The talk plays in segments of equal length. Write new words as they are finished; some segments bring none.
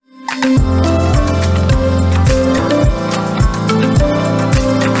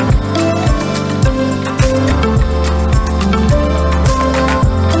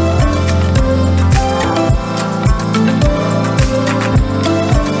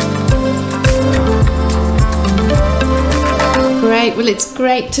great. Well, it's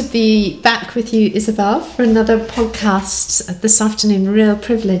great to be back with you, Isabel, for another podcast this afternoon. Real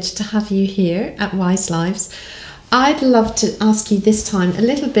privilege to have you here at Wise Lives. I'd love to ask you this time a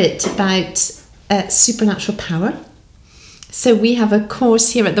little bit about supernatural power. So we have a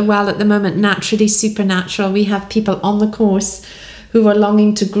course here at the Well at the moment, Naturally Supernatural. We have people on the course who are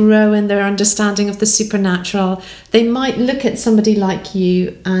longing to grow in their understanding of the supernatural. They might look at somebody like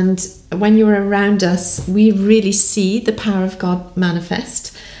you, and when you're around us, we really see the power of God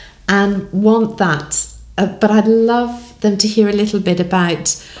manifest and want that. But I'd love them to hear a little bit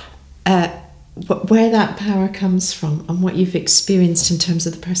about where that power comes from and what you've experienced in terms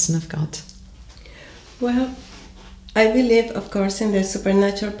of the person of God. Well, I believe, of course, in the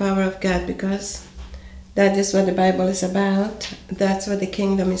supernatural power of God, because that is what the Bible is about. That's what the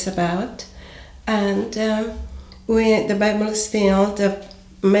kingdom is about. And the Bible is filled of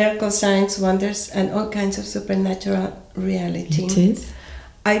miracles, signs, wonders, and all kinds of supernatural reality. It is.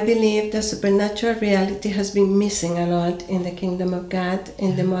 I believe the supernatural reality has been missing a lot in the kingdom of God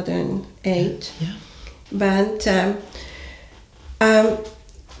in the modern age. Yeah. But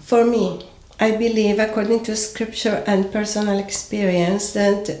for me, I believe, according to scripture and personal experience,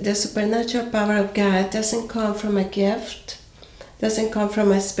 that the supernatural power of God doesn't come from a gift, doesn't come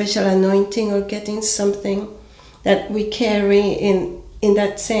from a special anointing or getting something that we carry in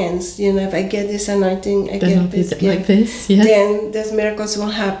that sense. You know, if I get this anointing, I get this gift, like this, yes. Then these miracles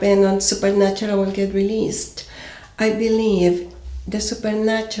will happen and supernatural will get released. I believe the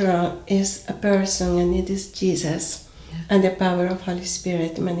supernatural is a person, and it is Jesus. And the power of Holy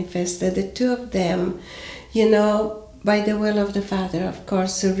Spirit manifested. The two of them, you know, by the will of the Father, of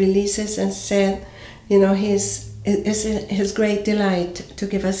course, who releases and said, you know, his great delight to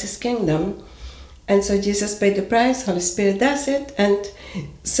give us his kingdom. And so Jesus paid the price, Holy Spirit does it. And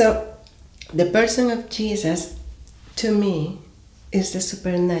so the person of Jesus, to me, is the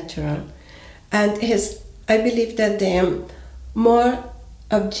supernatural. And I believe that the more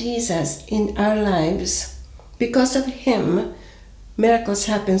of Jesus in our lives, because of him, miracles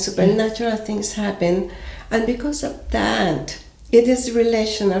happen, supernatural things happen. And because of that, it is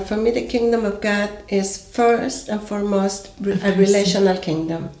relational. For me, the kingdom of God is first and foremost a relational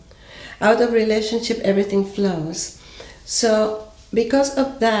kingdom. Out of relationship, everything flows. So because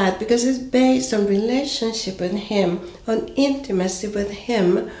of that, because it's based on relationship with him, on intimacy with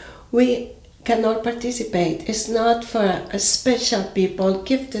him, we can all participate. It's not for a special people,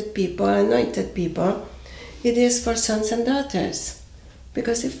 gifted people, anointed people. It is for sons and daughters,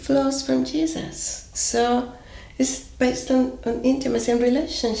 because it flows from Jesus. So it's based on intimacy and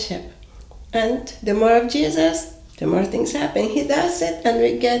relationship. And the more of Jesus, the more things happen. He does it, and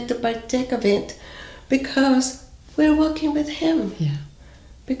we get to partake of it because we're walking with him. Yeah.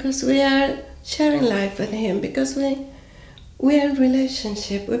 Because we are sharing life with him. Because we are in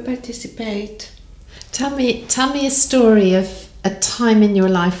relationship. We participate. Tell me a story of a time in your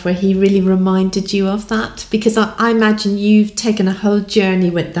life where he really reminded you of that, because I imagine you've taken a whole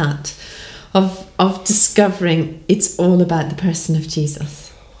journey with that of discovering it's all about the person of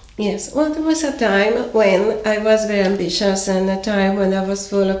Jesus. Yes, well, there was a time when I was very ambitious, and a time when I was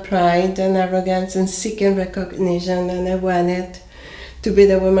full of pride and arrogance and seeking recognition, and I wanted to be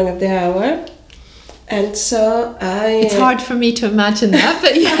the woman of the hour. And so It's hard for me to imagine that,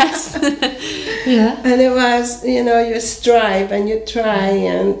 but yes. Yeah. And it was, you know, you strive and you try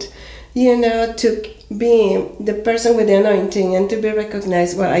and, you know, to be the person with the anointing and to be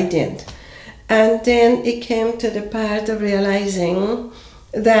recognized. Well, I did. And then it came to the part of realizing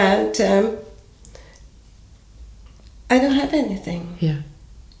that I don't have anything. Yeah.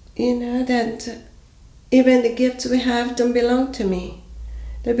 You know, that even the gifts we have don't belong to me.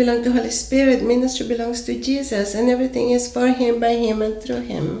 They belong to Holy Spirit. Ministry belongs to Jesus, and everything is for him, by him, and through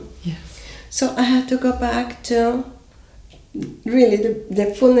him. Yes. So I had to go back to really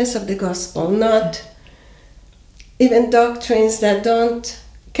the fullness of the gospel, not even doctrines that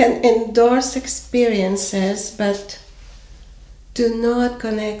can endorse experiences, but do not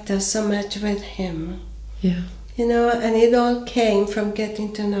connect us so much with him. Yeah. You know, and it all came from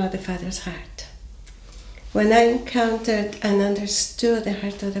getting to know the Father's heart. When I encountered and understood the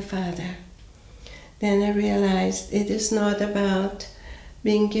heart of the Father, then I realized it is not about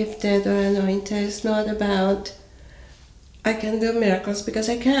being gifted or anointed. It's not about I can do miracles, because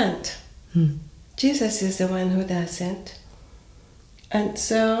I can't. Jesus is the one who does it. And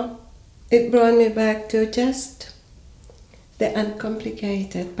so it brought me back to just the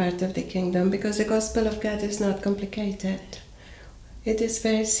uncomplicated part of the kingdom, because the gospel of God is not complicated. It is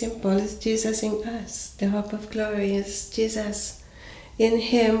very simple. It's Jesus in us. The hope of glory is Jesus. In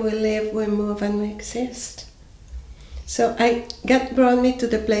him we live, we move, and we exist. So God brought me to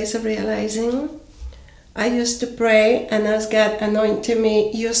the place of realizing I used to pray and ask God, anoint me,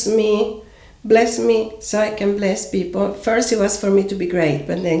 use me, bless me so I can bless people. First it was for me to be great,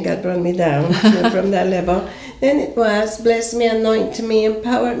 but then God brought me down from that level. Then it was bless me, anoint me,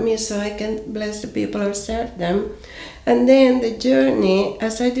 empower me so I can bless the people or serve them. And then the journey,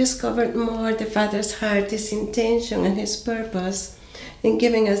 as I discovered more the Father's heart, His intention and His purpose in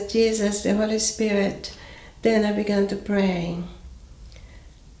giving us Jesus, the Holy Spirit, then I began to pray,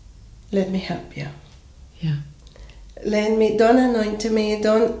 let me help you. Yeah. Don't anoint me,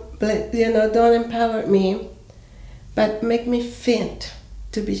 don't empower me, but make me fit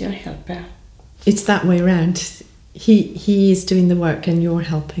to be your helper. It's that way around. He is doing the work and you're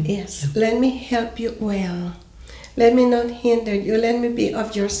helping. Yes. Yeah. Let me help you well. Let me not hinder you. Let me be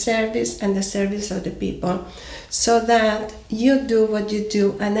of your service and the service of the people, so that you do what you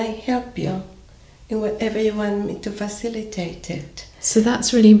do and I help you in whatever you want me to facilitate it. So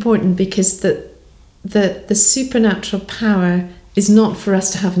that's really important, because the supernatural power is not for us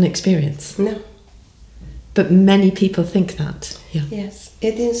to have an experience. No. But many people think that. Yeah. Yes,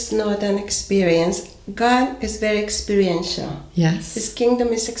 it is not an experience. God is very experiential. Yes. His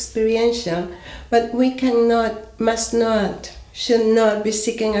kingdom is experiential, but we cannot, must not, should not be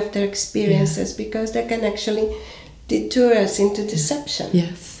seeking after experiences, because they can actually detour us into deception.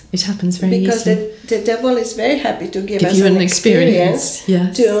 Yes. It happens very because easily. the devil is very happy to give us you an experience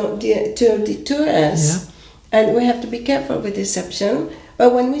yes. to detour us. Yeah. And we have to be careful with deception.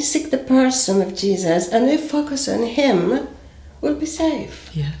 But when we seek the person of Jesus and we focus on Him, we'll be safe.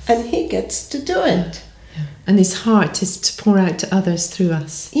 Yes. And He gets to do it. Yeah. And His heart is to pour out to others through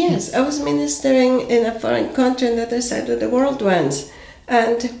us. Yes, I was ministering in a foreign country on the other side of the world once.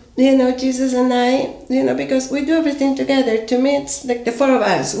 And, Jesus and I, because we do everything together. To me, it's like the four of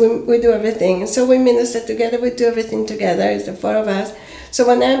us. We do everything. So we minister together, we do everything together. It's the four of us. So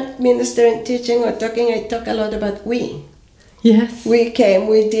when I'm ministering, teaching, or talking, I talk a lot about we. Yes. We came,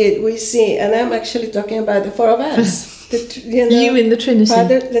 we did, we see. And I'm actually talking about the four of us. You in the Trinity.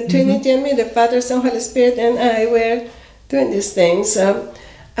 Father, the Trinity and me, the Father, Son, Holy Spirit, and I were doing these things. So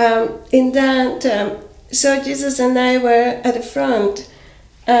Jesus and I were at the front.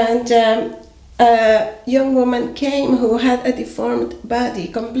 And a young woman came who had a deformed body,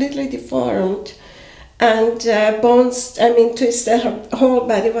 completely deformed, and bones, twisted, her whole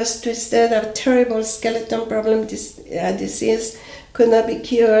body was twisted, a terrible skeleton problem, disease, could not be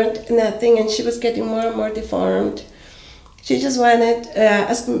cured, nothing, and she was getting more and more deformed. She just wanted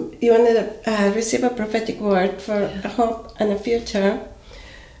to receive a prophetic word for a hope and a future.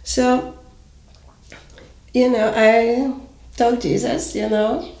 So, I told Jesus, here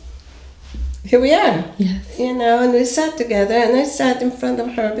we are. Yes. And we sat together, and I sat in front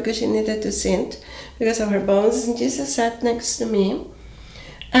of her because she needed to sit because of her bones, and Jesus sat next to me.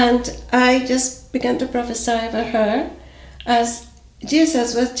 And I just began to prophesy over her as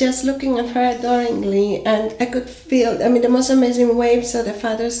Jesus was just looking at her adoringly, and I could feel, the most amazing waves of the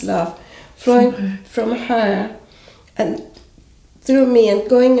Father's love flowing from her and through me and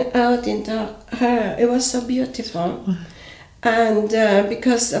going out into her. It was so beautiful. Wow. And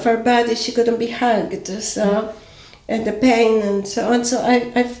because of her body, she couldn't be hugged, so and the pain and so on. So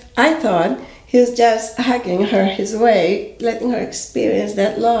I thought he was just hugging her his way, letting her experience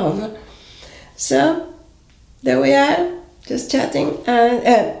that love. So there we are, just chatting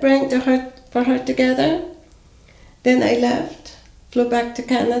and praying for her together. Then I left, flew back to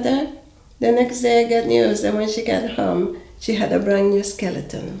Canada. The next day I got news that when she got home, she had a brand new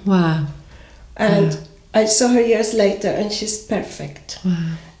skeleton. Wow. And I saw her years later, and she's perfect.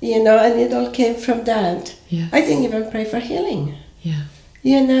 Wow. And it all came from that. Yeah. I didn't even pray for healing. Yeah.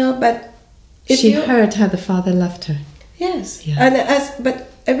 But she heard how the Father loved her. Yes. Yeah.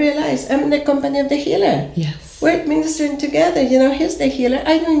 But I realized I'm in the company of the healer. Yes. We're ministering together. He's the healer.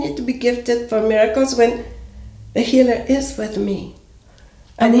 I don't need to be gifted for miracles when the healer is with me.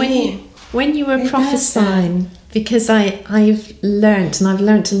 And when you were prophesying, because I've learnt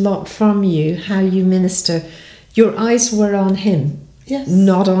a lot from you how you minister, your eyes were on Him, yes,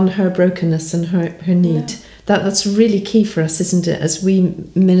 not on her brokenness and her need. No. That's really key for us, isn't it, as we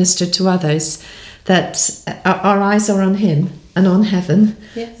minister to others, that our eyes are on Him and on heaven,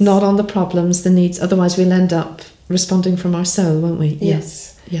 yes, not on the problems, the needs. Otherwise we'll end up responding from our soul, won't we?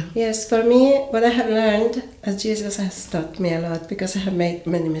 Yes. Yeah. Yes, for me, what I have learned, as Jesus has taught me a lot, because I have made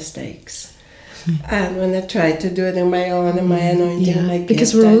many mistakes. And when I tried to do it on my own, and my anointing, my gift,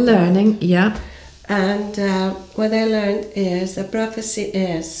 because we're all learning, And what I learned is the prophecy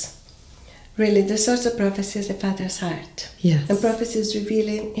is really the source of prophecy is the Father's heart. Yes. And prophecy is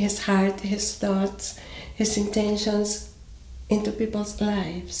revealing his heart, his thoughts, his intentions into people's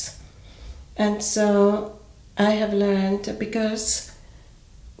lives. And so I have learned, because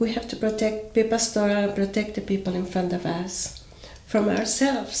we have to be pastoral and protect the people in front of us from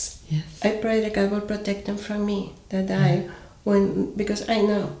ourselves. Yes. I pray that God will protect them from me, that because I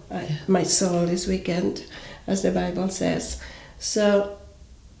know my soul is weakened, as the Bible says. So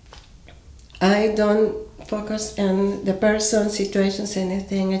I don't focus on the person, situations,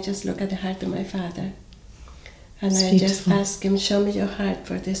 anything. I just look at the heart of my Father. And I just ask him, show me your heart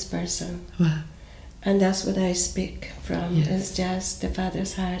for this person. Wow. And that's what I speak from. Yes. It's just the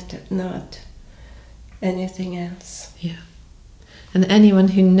Father's heart, not anything else. Yeah. And anyone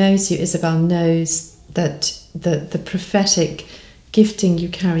who knows you, Isabel, knows that the prophetic gifting you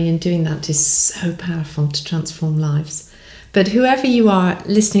carry in doing that is so powerful to transform lives. But whoever you are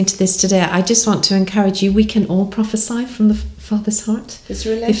listening to this today, I just want to encourage you, we can all prophesy from the Father's heart. It's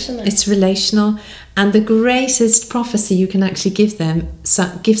relational. It's relational. And the greatest prophecy you can actually give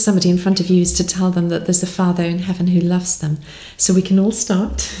somebody in front of you is to tell them that there's a Father in heaven who loves them. So we can all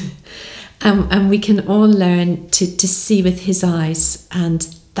start and we can all learn to see with his eyes, and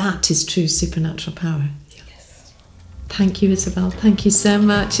that is true supernatural power. Yes. Thank you, Isabel. Thank you so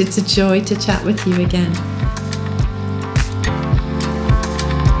much. It's a joy to chat with you again.